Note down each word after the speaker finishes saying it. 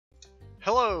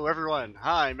Hello everyone,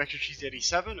 hi, I'm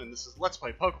MextraCheesy87 and this is Let's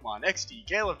Play Pokemon XD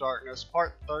Gale of Darkness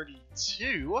Part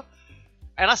 32,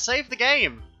 and I saved the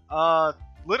game.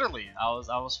 Literally, I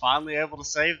was finally able to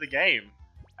save the game.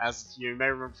 As you may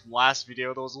remember from last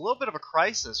video, there was a little bit of a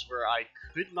crisis where I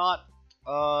could not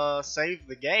save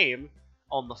the game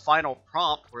on the final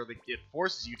prompt where it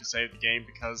forces you to save the game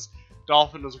because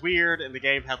Dolphin was weird and the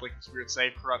game had like this weird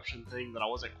save corruption thing that I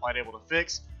wasn't quite able to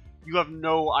fix. You have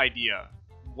no idea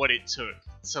what it took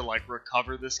to like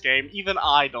recover this game. Even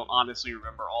I don't honestly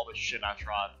remember all the shit I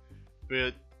tried,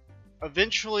 but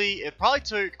eventually it probably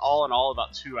took all in all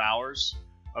about 2 hours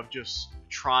of just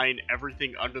trying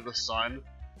everything under the sun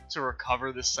to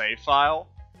recover this save file.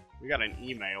 We got an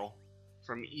email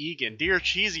from Egan. Dear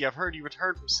Cheesy, I've heard you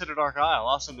returned from Dark Isle.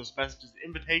 I'll send this message as an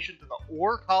invitation to the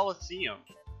Orre Colosseum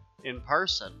in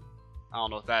person. I don't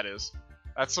know what that is.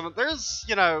 That's some. There's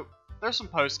some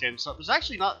post game stuff. There's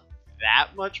actually not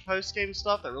that much post-game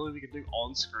stuff that really we can do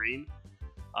on screen.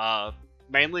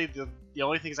 Mainly the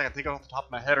only things I can think of off the top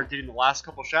of my head are getting the last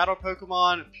couple Shadow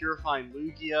Pokemon, purifying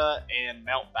Lugia, and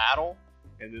Mount Battle.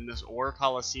 And then this Orre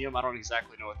Colosseum, I don't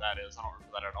exactly know what that is. I don't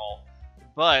remember that at all.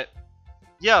 But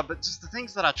yeah, but just the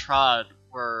things that I tried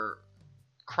were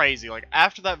crazy. Like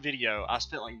after that video, I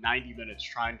spent like 90 minutes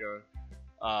trying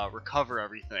to recover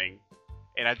everything.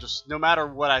 And I just, no matter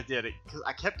what I did, cause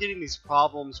I kept getting these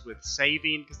problems with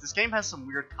saving, because this game has some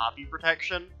weird copy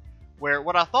protection, where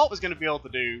what I thought was going to be able to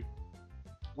do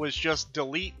was just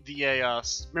delete the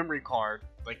memory card,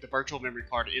 like the virtual memory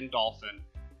card in Dolphin,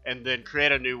 and then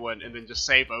create a new one, and then just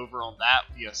save over on that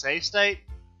via save state.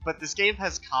 But this game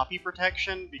has copy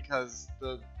protection, because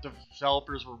the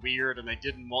developers were weird, and they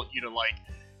didn't want you to, like,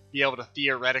 be able to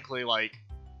theoretically, like,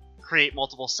 create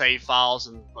multiple save files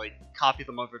and like copy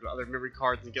them over to other memory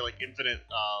cards and get like infinite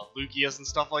Lugias and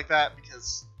stuff like that,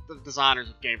 because the designers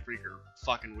of Game Freak are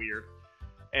fucking weird,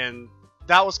 and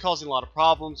that was causing a lot of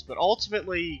problems. But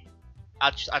ultimately,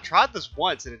 I tried this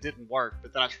once and it didn't work,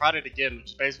 but then I tried it again, which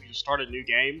is basically just start a new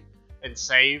game and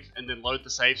save and then load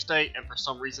the save state, and for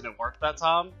some reason it worked that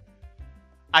time.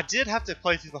 I did have to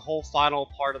play through the whole final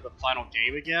part of the final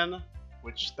game again,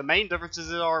 which the main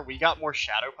differences are we got more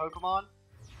Shadow Pokemon,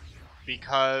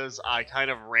 because I kind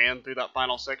of ran through that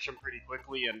final section pretty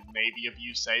quickly and maybe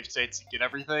abused save states to get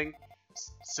everything.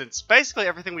 Since basically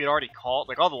everything we had already caught,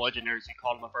 like all the legendaries we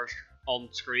caught on the first on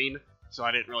screen, so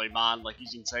I didn't really mind like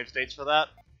using save states for that.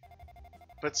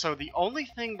 But so the only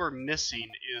thing we're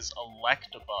missing is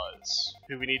Electabuzz,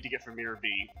 who we need to get from Mirror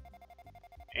B.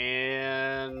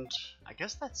 And I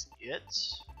guess that's it.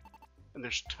 And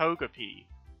there's Togepi,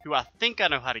 who I think I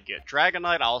know how to get.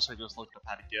 Dragonite I also just looked up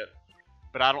how to get,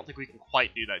 but I don't think we can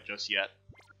quite do that just yet.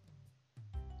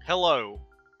 Hello,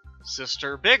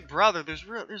 sister. Big brother,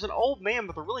 there's an old man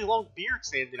with a really long beard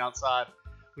standing outside.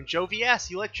 When Jovi asked,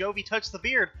 he let Jovi touch the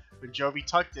beard. When Jovi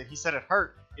tucked it, he said it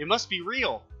hurt. It must be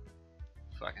real.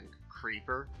 Fucking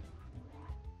creeper.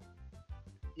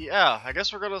 Yeah, I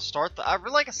guess we're gonna start the...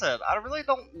 like I said, I really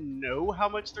don't know how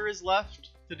much there is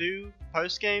left to do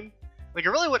post-game. Like, it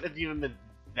really wouldn't have even been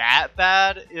that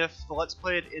bad if the Let's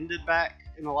Play had ended back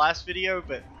in the last video,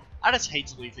 but I just hate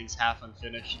to leave things half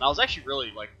unfinished, and I was actually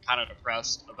really like kind of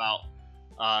depressed about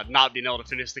not being able to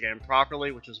finish the game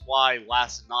properly, which is why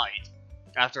last night,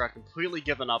 after I completely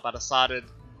given up, I decided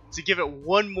to give it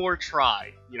one more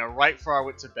try, right before I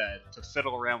went to bed, to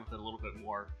fiddle around with it a little bit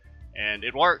more, and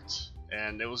it worked,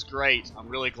 and it was great. I'm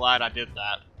really glad I did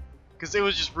that, because it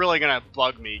was just really gonna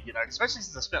bug me, especially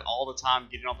since I spent all the time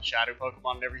getting all the Shadow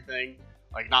Pokemon and everything.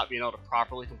 Like, not being able to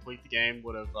properly complete the game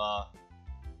would have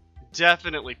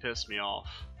definitely pissed me off.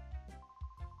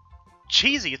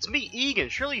 Cheesy, it's me, Egan.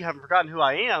 Surely you haven't forgotten who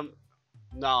I am.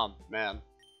 Nah, man.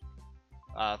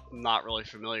 Not really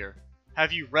familiar.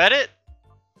 Have you read it?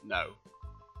 No.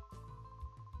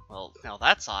 Well, now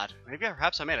that's odd. Maybe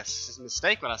perhaps I made a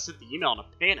mistake when I sent the email in a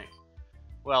panic.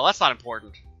 Well, that's not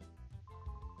important.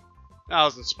 I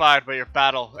was inspired by your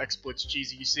battle exploits,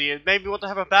 Cheesy. You see, it made me want to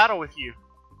have a battle with you.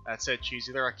 That said,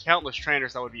 Cheesy, there are countless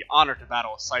trainers that would be honored to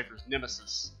battle with Cypher's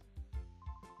nemesis.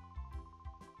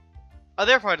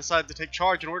 Therefore, I decided to take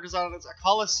charge and organize a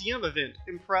Colosseum event.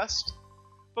 Impressed?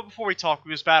 But before we talk, we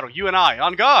must battle. You and I,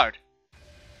 on guard!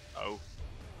 Oh.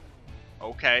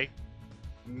 Okay.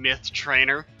 Myth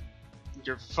trainer.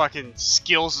 Your fucking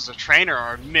skills as a trainer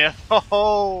are myth.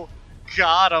 Oh,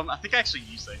 got him. I think I actually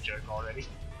used that joke already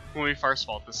when we first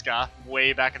fought this guy,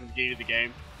 way back in the beginning of the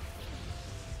game.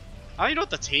 I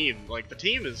don't even know what the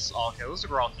team is all okay. Looks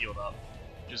like we're all healed up,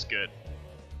 which is good.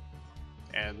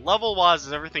 And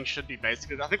level-wise, everything should be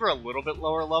basically... I think we're a little bit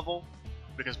lower level,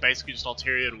 because basically just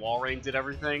Altaria and Walrein did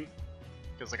everything.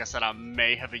 Because like I said, I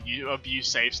may have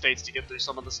abused save states to get through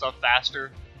some of the stuff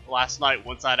faster last night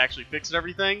once I'd actually fixed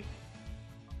everything.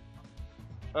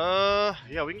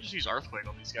 Yeah, we can just use Earthquake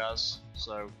on these guys.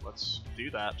 So let's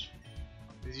do that.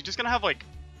 Is he just gonna have like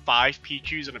 5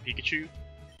 Pichus and a Pikachu?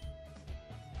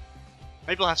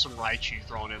 Maybe we'll have some Raichu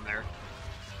thrown in there.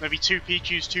 Maybe 2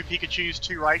 Pichus, 2 Pikachus,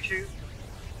 2 Raichu.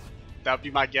 That would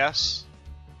be my guess.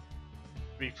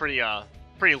 Be pretty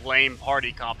lame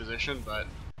party composition, but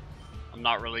I'm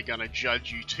not really gonna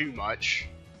judge you too much.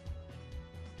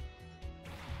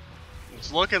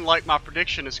 It's looking like my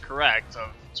prediction is correct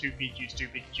of 2 Pichus, 2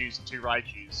 Pikachus, and 2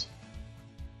 Raichus.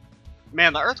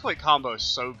 Man, the Earthquake combo is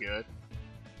so good.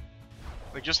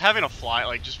 Like, just having a fly,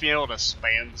 like, just being able to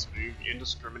spam this move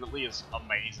indiscriminately is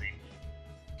amazing.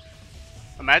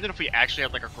 Imagine if we actually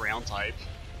had, like, a ground type.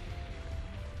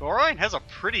 Orion has a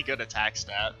pretty good attack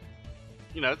stat.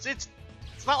 You know, it's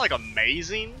not, like,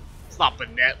 amazing. It's not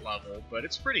Banette level, but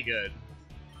it's pretty good.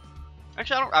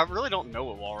 Actually, I really don't know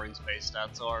what Walrein's base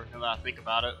stats are, now that I think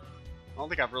about it. I don't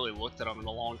think I've really looked at them in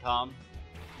a long time.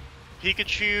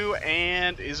 Pikachu,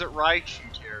 and is it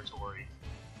Raichu territory?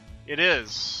 It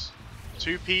is.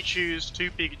 2 Pichus,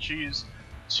 2 Pikachus,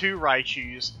 2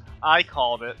 Raichus. I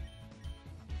called it.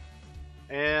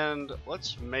 And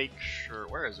let's make sure.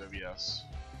 Where is OBS?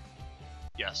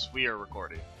 Yes, we are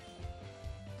recording.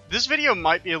 This video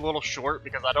might be a little short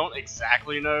because I don't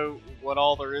exactly know what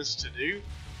all there is to do.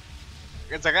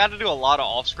 Because I got to do a lot of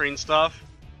off-screen stuff.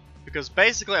 Because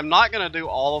basically, I'm only going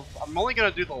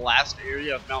to do the last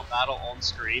area of Mount Battle on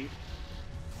screen.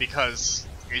 Because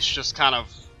it's just kind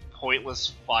of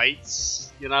pointless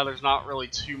fights. You know, there's not really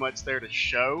too much there to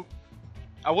show.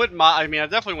 I wouldn't mind, I mean, I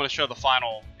definitely want to show the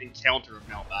final encounter of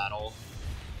Mount Battle.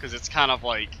 Because it's kind of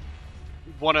like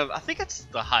I think it's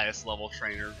the highest level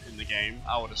trainer in the game.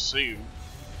 I would assume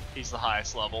he's the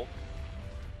highest level.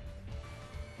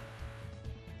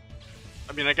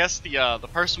 I mean, I guess the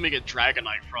person we get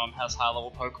Dragonite from has high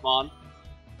level Pokemon.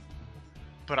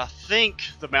 But I think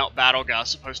the Mount Battle guy is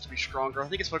supposed to be stronger. I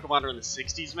think his Pokemon are in the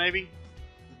 60s maybe.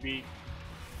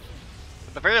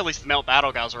 At the very least, the Mount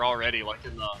Battle guys are already like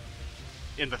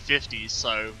in the 50s,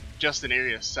 so just in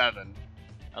Area 7.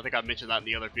 I think I mentioned that in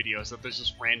the other videos, that there's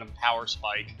this random power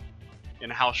spike in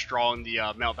how strong the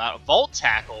Mount Battle... Volt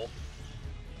Tackle?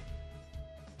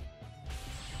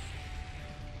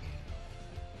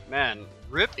 Man,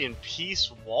 rip in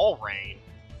peace Walrein.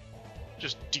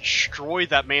 Just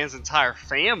destroyed that man's entire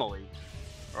family.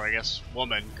 Or I guess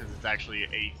woman, because it's actually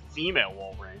a female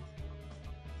Walrein.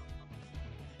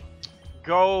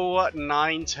 Go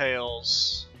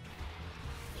Ninetales.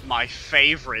 My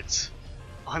favorite.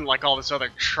 Unlike all this other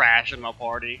trash in my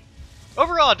party.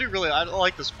 Overall, I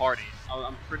like this party.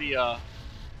 I'm pretty,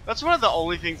 that's one of the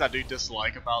only things I do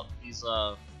dislike about these,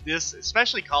 this,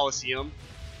 especially Colosseum,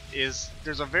 is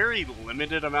there's a very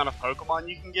limited amount of Pokemon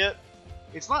you can get.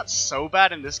 It's not so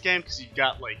bad in this game, because you've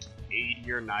got, like,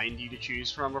 80 or 90 to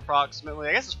choose from, approximately.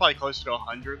 I guess it's probably closer to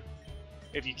 100,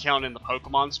 if you count in the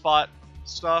Pokemon spot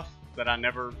stuff that I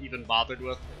never even bothered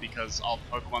with, because all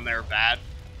the Pokemon there are bad.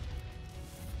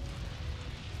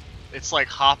 It's like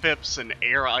Hoppips and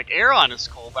Aeron. Like, Aeron is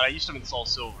cool, but I used him in Soul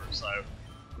Silver, so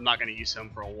I'm not going to use him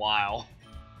for a while.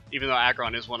 Even though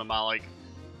Aggron is one of my, like,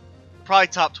 probably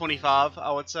top 25,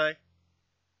 I would say.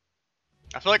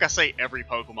 I feel like I say every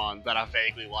Pokemon that I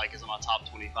vaguely like is in my top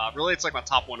 25. Really, it's like my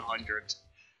top 100.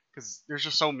 Because there's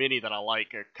just so many that I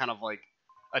like, kind of like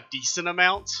a decent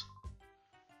amount.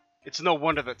 It's no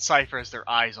wonder that Cypher has their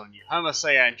eyes on you. I must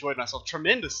say I enjoyed myself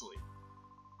tremendously.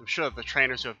 I'm sure that the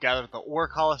trainers who have gathered at the Orre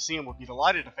Colosseum would be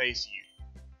delighted to face you.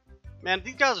 Man,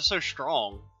 these guys are so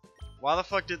strong. Why the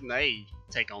fuck didn't they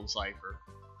take on Cypher?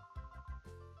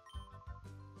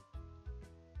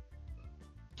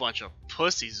 Bunch of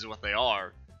pussies is what they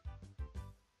are.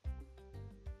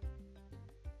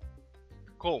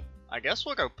 Cool. I guess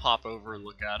we'll go pop over and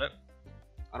look at it.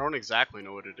 I don't exactly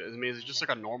know what it is. I mean, is it just like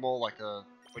a normal, like the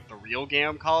real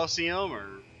Gam Colosseum, or?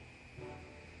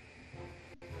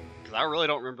 Because I really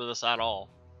don't remember this at all.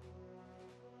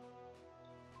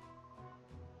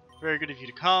 Very good of you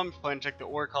to come. If you plan to check the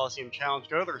Orre Colosseum challenge,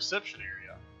 go to the reception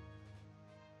area.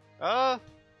 I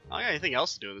don't got anything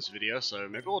else to do in this video, so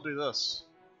maybe we'll do this.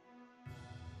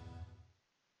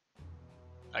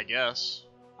 I guess.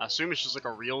 I assume it's just like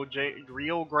a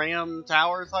real Graham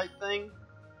Tower type thing.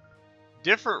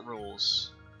 Different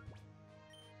rules.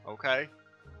 Okay.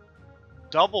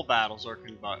 Double battles are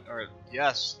conducted.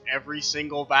 Yes, every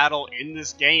single battle in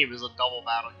this game is a double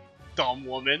battle, you dumb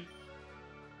woman.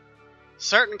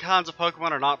 Certain kinds of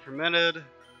Pokemon are not permitted.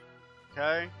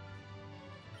 Okay.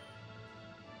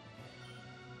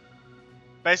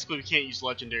 basically we can't use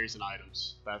legendaries and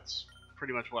items. That's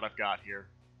pretty much what I've got here.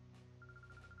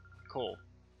 Cool.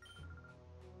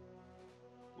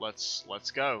 Let's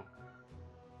go.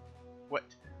 What?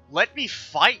 Let me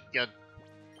fight you.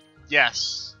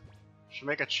 Yes. Should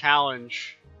make a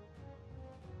challenge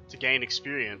to gain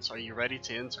experience. Are you ready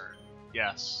to enter?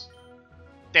 Yes.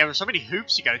 Damn, there's so many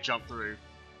hoops you gotta jump through.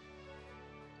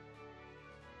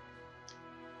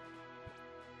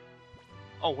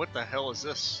 Oh, what the hell is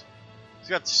this? He's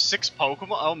got 6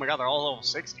 Pokemon. Oh my god, they're all level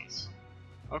 60s.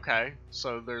 Okay,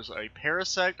 so there's a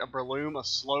Parasect, a Breloom, a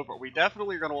Slowbro. We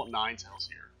definitely are gonna want Ninetales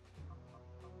here.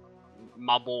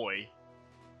 My boy.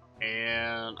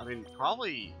 And, I mean,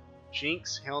 probably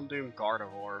Jinx, Houndoom,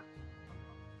 Gardevoir.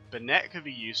 Banette could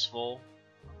be useful.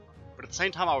 But at the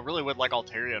same time, I really would like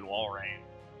Altaria and Walrein.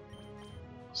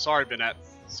 Sorry, Banette.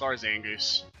 Sorry,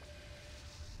 Zangoose.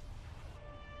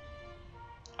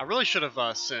 I really should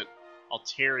have sent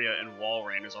Altaria and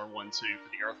Walrein as our 1-2 for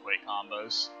the Earthquake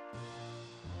combos.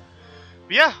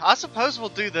 But yeah, I suppose we'll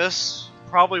do this.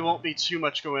 Probably won't be too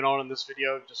much going on in this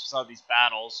video, just besides these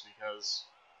battles, because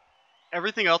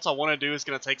everything else I want to do is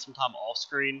going to take some time off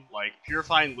screen, like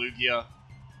Purifying Lugia.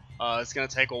 It's going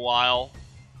to take a while.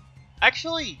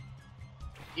 Actually,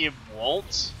 it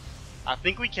won't. I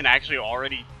think we can actually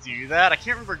already do that. I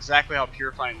can't remember exactly how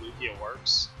Purifying Lugia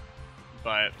works,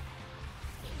 but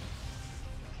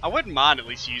I wouldn't mind at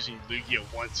least using Lugia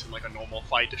once in like a normal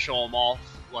fight to show him off,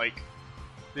 like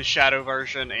the Shadow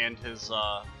version and his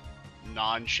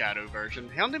non-Shadow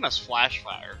version. Houndoom has Flash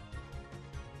Fire.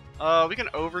 We can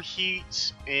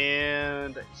Overheat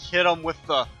and hit him with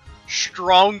the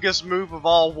strongest move of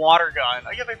all, Water Gun.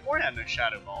 Oh yeah, Vaporeon had no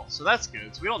Shadow Ball, so that's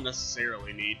good. So we don't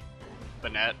necessarily need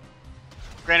Banette.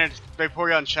 Granted,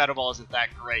 Vaporeon Shadow Ball isn't that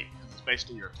great because it's based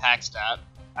on your attack stat,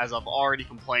 as I've already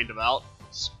complained about.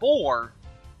 Spore?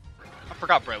 I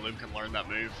forgot Breloom can learn that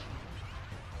move.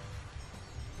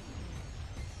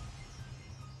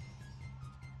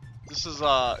 This is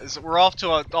we're off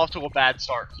to a bad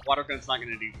start. Water Gun's not going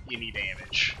to do any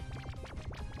damage.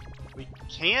 We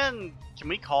can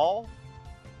we call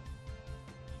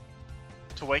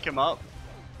to wake him up?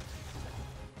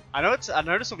 I noticed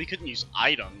that we couldn't use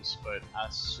items, but I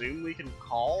assume we can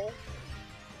call.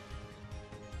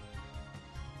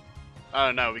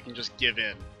 Oh no, we can just give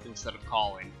in instead of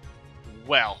calling.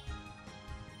 Well,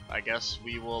 I guess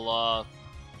we will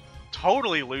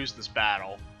totally lose this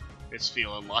battle. It's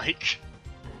feeling like.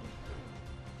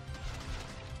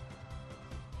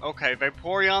 Okay,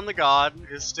 Vaporeon the God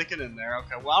is sticking in there.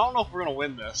 Okay, well I don't know if we're gonna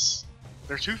win this.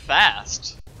 They're too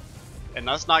fast. And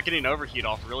us not getting Overheat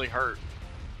off really hurt.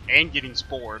 And getting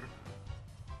Spored.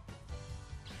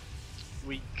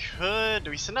 We could...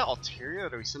 Do we send out Altaria or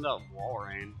do we send out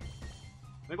Walrein?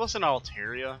 I think we'll send out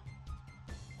Altaria.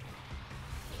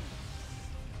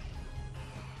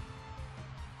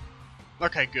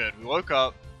 Okay, good. We woke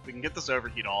up. We can get this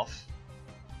Overheat off.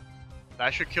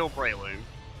 That should kill Breloom.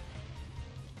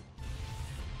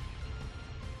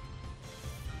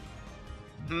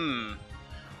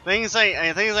 Things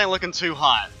ain't looking too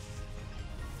hot.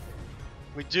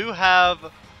 We do have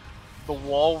the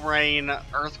Walrein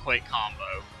Earthquake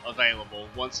combo available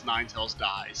once Ninetales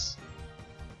dies.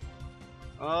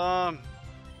 I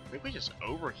think we just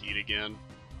Overheat again.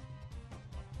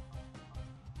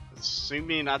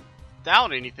 Assuming I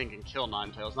doubt anything can kill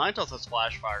Ninetales. Ninetales has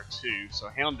Flash Fire too, so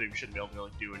Houndoom shouldn't be able to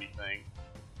really do anything.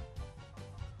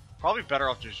 Probably better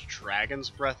off just Dragon's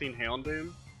Breathing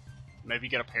Houndoom. Maybe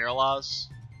get a Paralyze.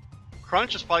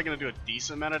 Crunch is probably going to do a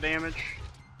decent amount of damage.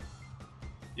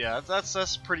 Yeah,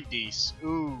 that's pretty decent.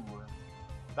 Ooh.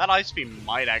 That Ice Beam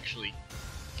might actually...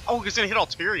 Oh, he's going to hit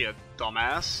Altaria,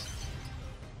 dumbass.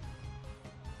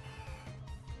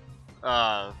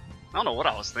 I don't know what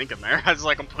I was thinking there. I just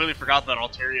like completely forgot that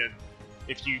Altaria,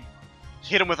 if you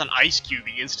hit him with an Ice Cube,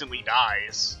 he instantly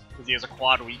dies. Because he has a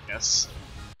quad weakness.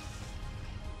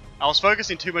 I was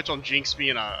focusing too much on Jinx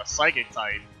being a Psychic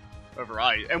type over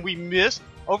Ice. And we missed...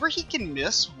 Overheat can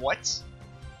miss? What?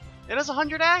 It has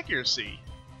 100 accuracy.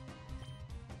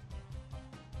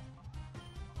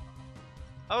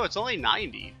 Oh, it's only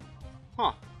 90.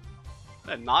 Huh.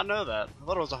 I did not know that. I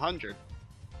thought it was 100.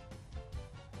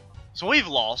 So we've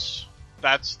lost.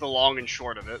 That's the long and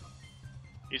short of it.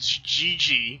 It's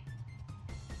GG.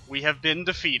 We have been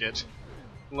defeated.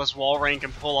 Unless Walrein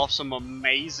can pull off some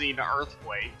amazing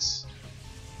earthquakes.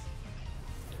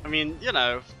 I mean, you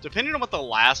know, depending on what the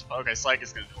last... Okay, Psychic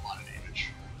is going to do a lot of damage.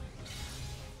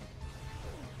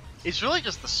 It's really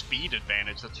just the speed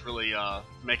advantage that's really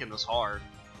making this hard.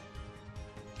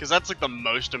 Because that's like the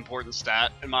most important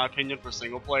stat, in my opinion, for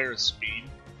single player is speed.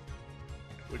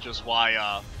 Which is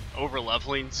why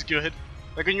over-leveling is good.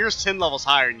 Like when you're just 10 levels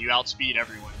higher and you outspeed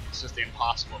everyone, it's just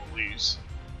impossible to lose.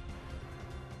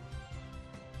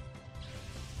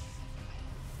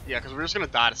 Yeah, because we're just gonna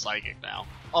die to Psychic now.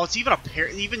 Oh, it's even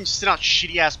even sent out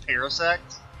shitty ass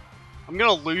Parasect. I'm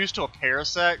gonna lose to a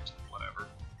Parasect. Whatever.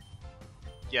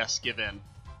 Yes, give in.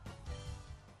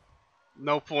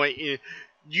 No point.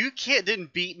 You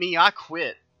didn't beat me. I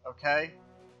quit. Okay.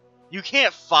 You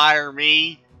can't fire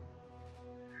me.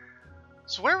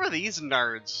 So where were these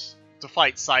nerds to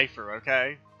fight Cypher?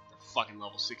 Okay. They're fucking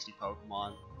level 60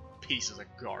 Pokemon. Pieces of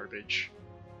garbage.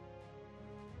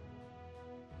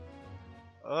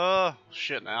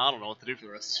 Shit now, I don't know what to do for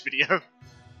the rest of this video.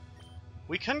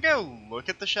 We can go look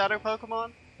at the Shadow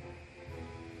Pokemon.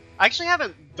 I actually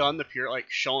haven't done the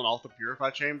shown off the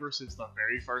Purify Chamber since the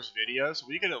very first video, so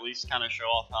we could at least kind of show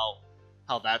off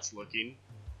how that's looking.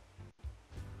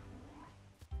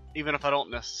 Even if I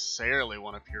don't necessarily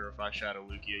want to Purify Shadow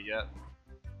Lugia yet.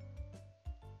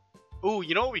 Ooh,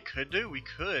 you know what we could do? We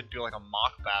could do like a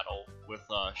mock battle with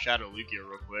Shadow Lugia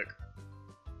real quick.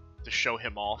 To show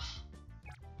him off.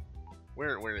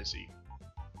 Where is he?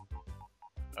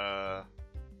 Oh,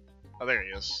 there he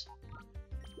is.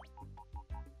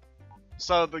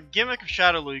 So the gimmick of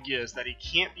Shadow Lugia is that he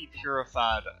can't be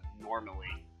purified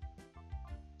normally.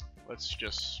 Let's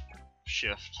just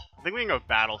shift. I think we can go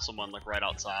battle someone like right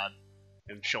outside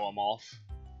and show him off.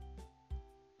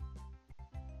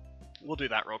 We'll do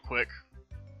that real quick.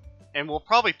 And we'll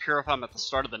probably purify him at the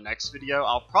start of the next video.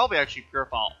 I'll probably actually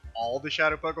purify all the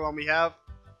Shadow Pokemon we have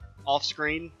off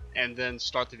screen, and then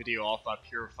start the video off by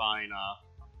purifying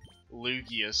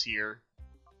Lugia's here.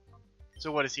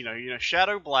 So what does he know? You know,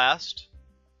 Shadow Blast,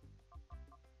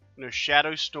 you know,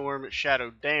 Shadow Storm,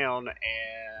 Shadow Down,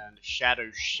 and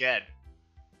Shadow Shed.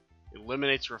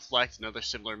 Eliminates Reflect and other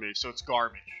similar moves, so it's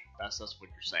garbage. That's what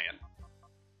you're saying.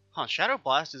 Huh, Shadow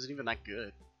Blast isn't even that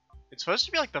good. It's supposed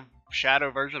to be like the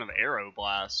Shadow version of Aero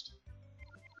Blast,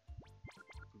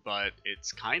 but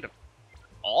it's kind of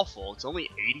awful. It's only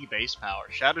 80 base power.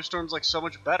 Shadow Storm's like so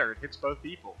much better. It hits both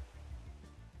people.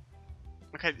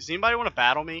 Okay, does anybody want to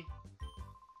battle me?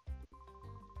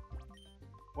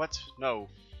 What? No.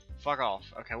 Fuck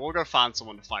off. Okay, we'll go find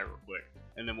someone to fight real quick,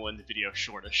 and then we'll end the video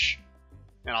shortish.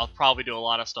 And I'll probably do a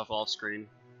lot of stuff off screen.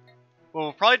 What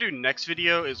we'll probably do next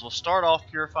video is we'll start off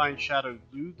purifying Shadow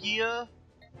Lugia,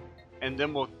 and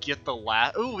then we'll get the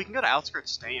last. Ooh, we can go to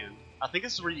Outskirts Stand. I think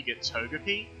this is where you get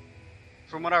Togepi,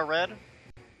 from what I read.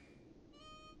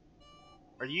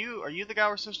 Are you the guy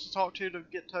we're supposed to talk to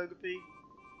get Togepi?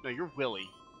 No, you're Willy.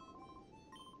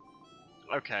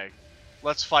 Okay,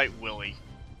 let's fight Willy.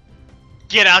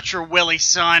 Get out your Willy,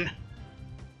 son!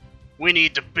 We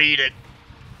need to beat it.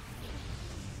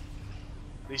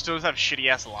 They still have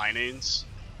shitty-ass Linoons.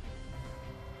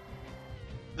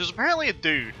 There's apparently a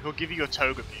dude who'll give you a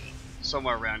Togepi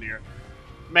somewhere around here.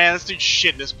 Man, this dude's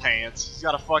shitting his pants. He's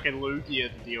got a fucking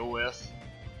Lugia to deal with.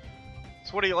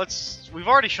 So what do you, we've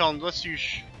already shown, let's use,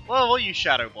 well, we'll use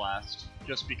Shadow Blast,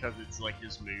 just because it's like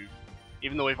his move.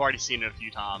 Even though we've already seen it a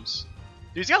few times.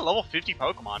 Dude, he's got level 50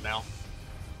 Pokemon now.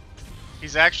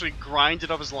 He's actually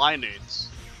grinded up his Linoons.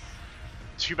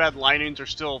 Too bad Linoons are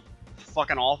still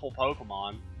fucking awful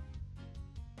Pokemon.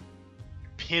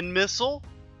 Pin Missile?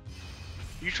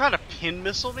 You trying to Pin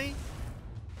Missile me?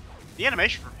 The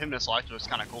animation for Pin Missile actually was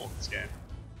kind of cool in this game.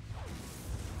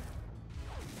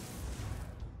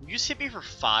 You just hit me for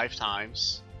 5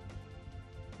 times.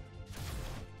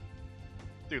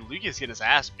 Dude, Lugia's getting his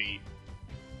ass beat.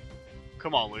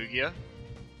 Come on, Lugia.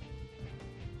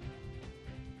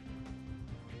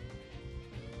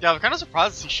 Yeah, I'm kind of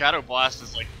surprised to see Shadow Blast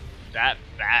is like that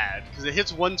bad, because it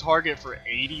hits one target for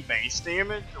 80 base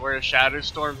damage, whereas Shadow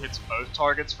Storm hits both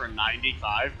targets for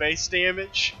 95 base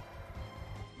damage.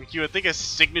 Like, you would think a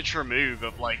signature move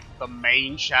of like the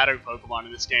main Shadow Pokemon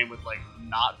in this game would like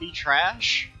not be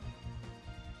trash,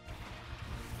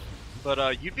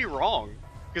 but you'd be wrong,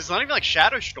 because it's not even like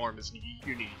Shadow Storm is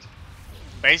unique.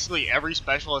 Basically, every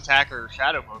special attacker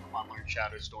Shadow Pokemon learned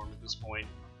Shadow Storm at this point.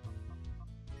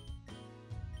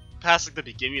 Past like the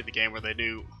beginning of the game where they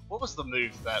knew, what was the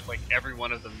move that like every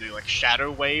one of them knew, like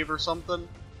Shadow Wave or something?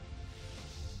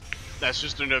 That's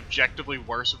just an objectively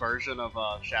worse version of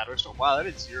Shadow Storm. Wow, that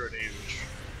did 0 damage.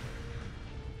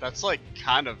 That's like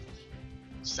kind of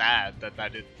sad that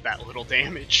that did that little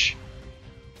damage.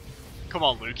 Come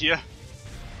on, Lugia.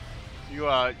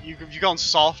 You gone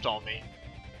soft on me.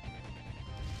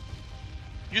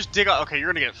 You just dig up. Okay,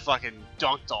 you're gonna get fucking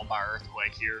dunked on by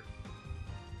Earthquake here.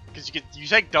 Because you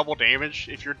take double damage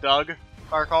if you're Doug,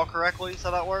 if I recall correctly, is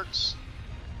how that works.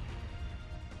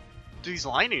 Dude, these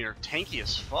Lightning are tanky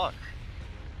as fuck.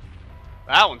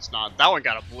 That one's not. That one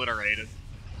got obliterated.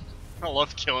 I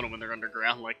love killing them when they're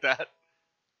underground like that.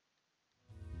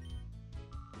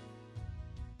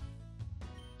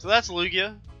 So that's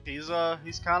Lugia. He's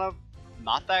kind of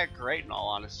not that great in all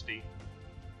honesty.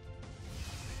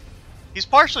 He's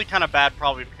partially kind of bad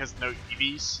probably because no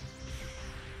EVs.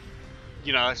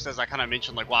 You know, as I kind of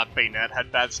mentioned, like why Bayonetta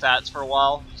had bad stats for a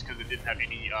while, just because it didn't have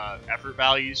any effort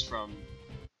values from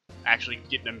actually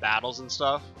getting in battles and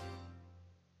stuff.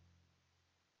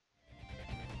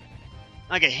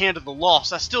 I get handed the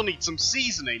loss. I still need some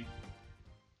seasoning.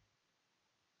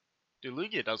 Dude,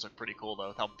 Lugia does look pretty cool though,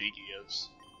 with how big he is.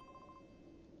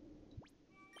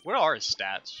 What are his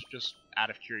stats? Just out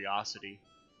of curiosity.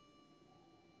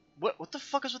 What the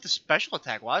fuck is with the special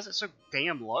attack? Why is it so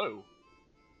damn low?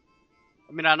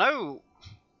 I mean, I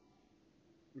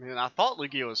thought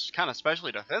Lugia was kind of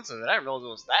specially defensive. I didn't realize it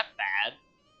was that bad.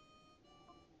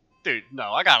 Dude,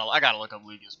 no, I gotta look up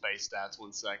Lugia's base stats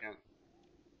 1 second.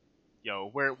 Yo,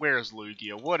 where's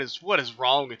Lugia? What is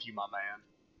wrong with you, my man?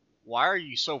 Why are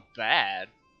you so bad?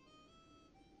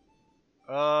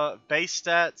 Base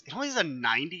stats. It only has a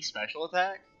 90 special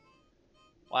attack?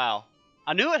 Wow.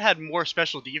 I knew it had more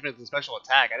special defense than special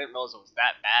attack. I didn't realize it was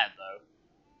that bad, though.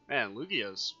 Man,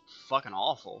 Lugia's fucking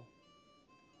awful.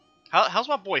 How's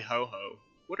my boy Ho-Ho?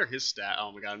 What are his stats?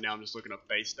 Oh my god, now I'm just looking up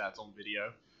base stats on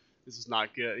video. This is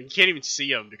not good. You can't even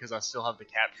see them because I still have the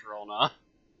capture on.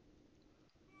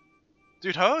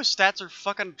 Dude, Ho-Ho's stats are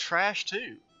fucking trash,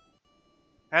 too.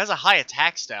 It has a high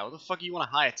attack stat. What the fuck do you want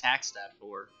a high attack stat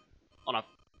for? On a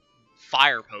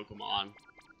fire Pokemon.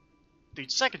 Dude,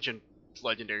 2nd gen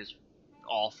legendary is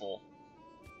awful.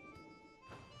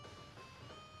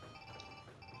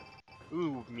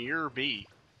 Ooh, Mirror B.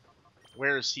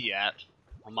 Where is he at?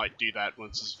 I might do that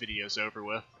once this video's over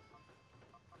with.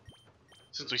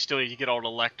 Since we still need to get all the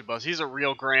Electabuzz. He's a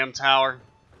real Graham Tower.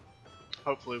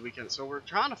 Hopefully we can. So we're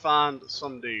trying to find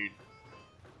some dude.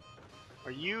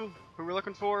 Are you who we're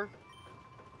looking for?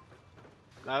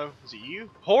 No? Is it you?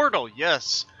 Portal,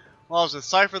 yes! While I was in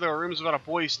Cypher, there were rumors about a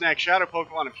boy who snacks Shadow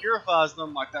Pokemon and purifies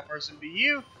them. Like that person be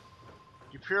you?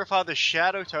 You purify the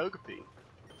Shadow Togepi.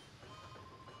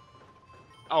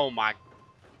 Oh my...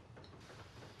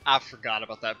 I forgot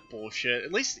about that bullshit.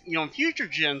 At least, you know, in future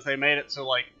gens, they made it so,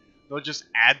 like, they'll just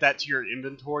add that to your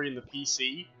inventory in the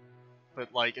PC.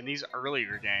 But, like, in these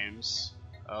earlier games...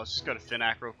 let's just go to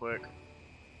Finac real quick.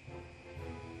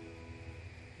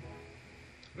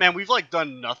 Man, we've, like,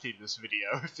 done nothing in this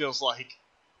video, it feels like.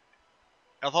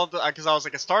 I thought that, because I was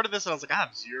like, I started this and I was like, I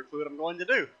have zero clue what I'm going to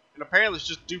do. And apparently it's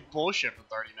just do bullshit for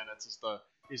 30 minutes is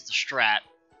the strat.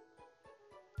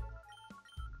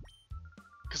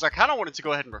 Because I kind of wanted to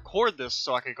go ahead and record this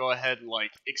so I could go ahead and,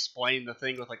 like, explain the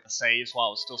thing with, like, the saves while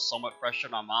it was still somewhat fresh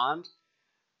in my mind.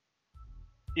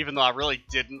 Even though I really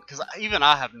didn't, because even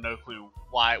I have no clue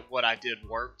why what I did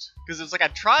worked. Because it's like I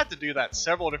tried to do that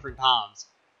several different times,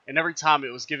 and every time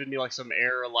it was giving me, like, some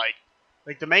error,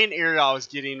 like the main error I was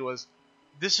getting was,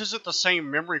 this isn't the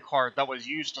same memory card that was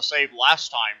used to save last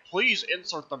time. Please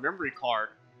insert the memory card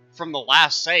from the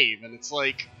last save. And it's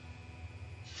like,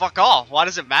 fuck off. Why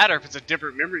does it matter if it's a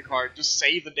different memory card? Just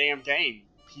save the damn game.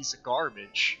 Piece of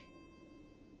garbage.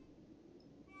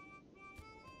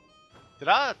 Did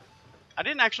I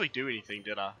didn't actually do anything,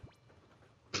 did I?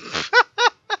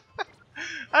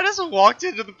 I just walked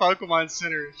into the Pokemon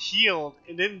Center, healed,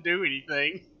 and didn't do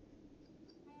anything.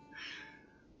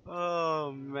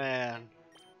 Oh, man.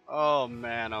 Oh,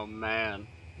 man, oh, man.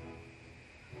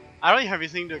 I don't even have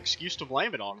anything to excuse to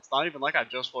blame it on. It's not even like I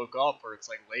just woke up or it's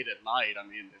like late at night. I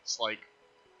mean, it's like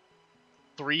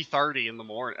 3:30 in the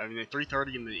morning. I mean,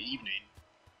 3:30 in the evening.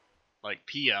 Like,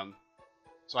 PM.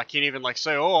 So I can't even like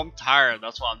say, oh, I'm tired.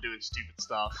 That's why I'm doing stupid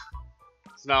stuff.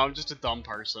 So, no, I'm just a dumb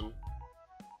person.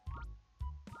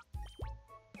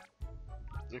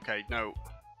 Okay, no.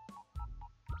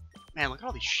 Man, look at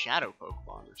all these shadow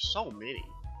Pokemon. There's so many.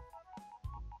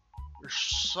 There's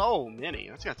so many.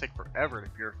 That's gonna take forever to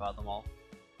purify them all.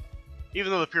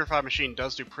 Even though the purify machine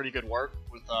does do pretty good work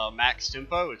with max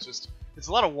tempo, it's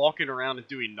a lot of walking around and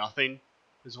doing nothing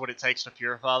is what it takes to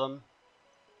purify them.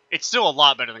 It's still a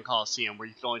lot better than Colosseum, where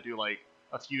you can only do like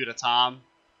a few at a time.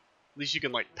 At least you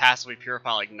can like passively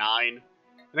purify like 9.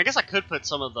 And I guess I could put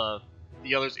some of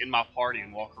the others in my party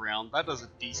and walk around. That does a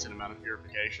decent amount of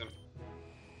purification.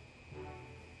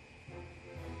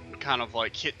 Kind of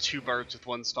like hit 2 birds with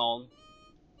 1 stone.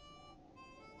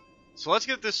 So let's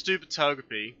get this stupid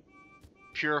Togepi.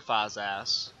 Purifies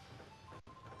ass.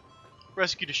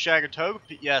 Rescue the Shagger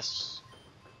Togepi. Yes.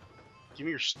 Give me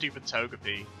your stupid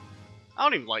Togepi. I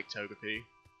don't even like Togepi.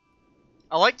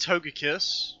 I like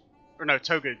Togekiss. Or no,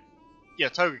 Yeah,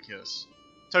 Togekiss.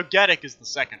 Togetic is the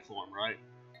second form, right?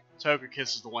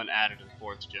 Togekiss is the one added in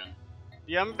 4th gen.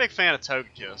 Yeah, I'm a big fan of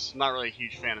Togekiss. I'm not really a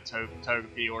huge fan of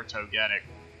Togepi or Togetic.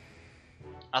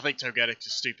 I think Togetic's a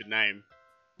stupid name,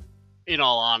 in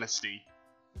all honesty.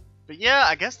 But yeah,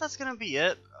 I guess that's gonna be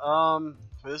it for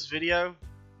this video.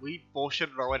 We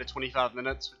bullshitted our way to 25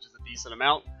 minutes, which is a decent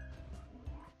amount.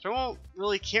 So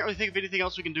I can't really think of anything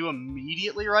else we can do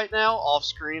immediately right now. Off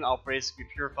screen, I'll basically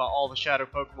purify all the shadow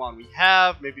Pokemon we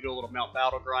have, maybe do a little Mount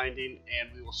Battle grinding,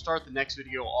 and we will start the next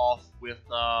video off with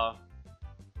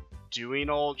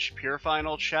purifying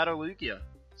old Shadow Lugia.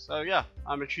 So yeah,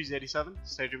 I'm Cheesy87.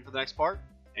 Stay tuned for the next part,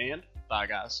 and bye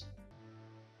guys.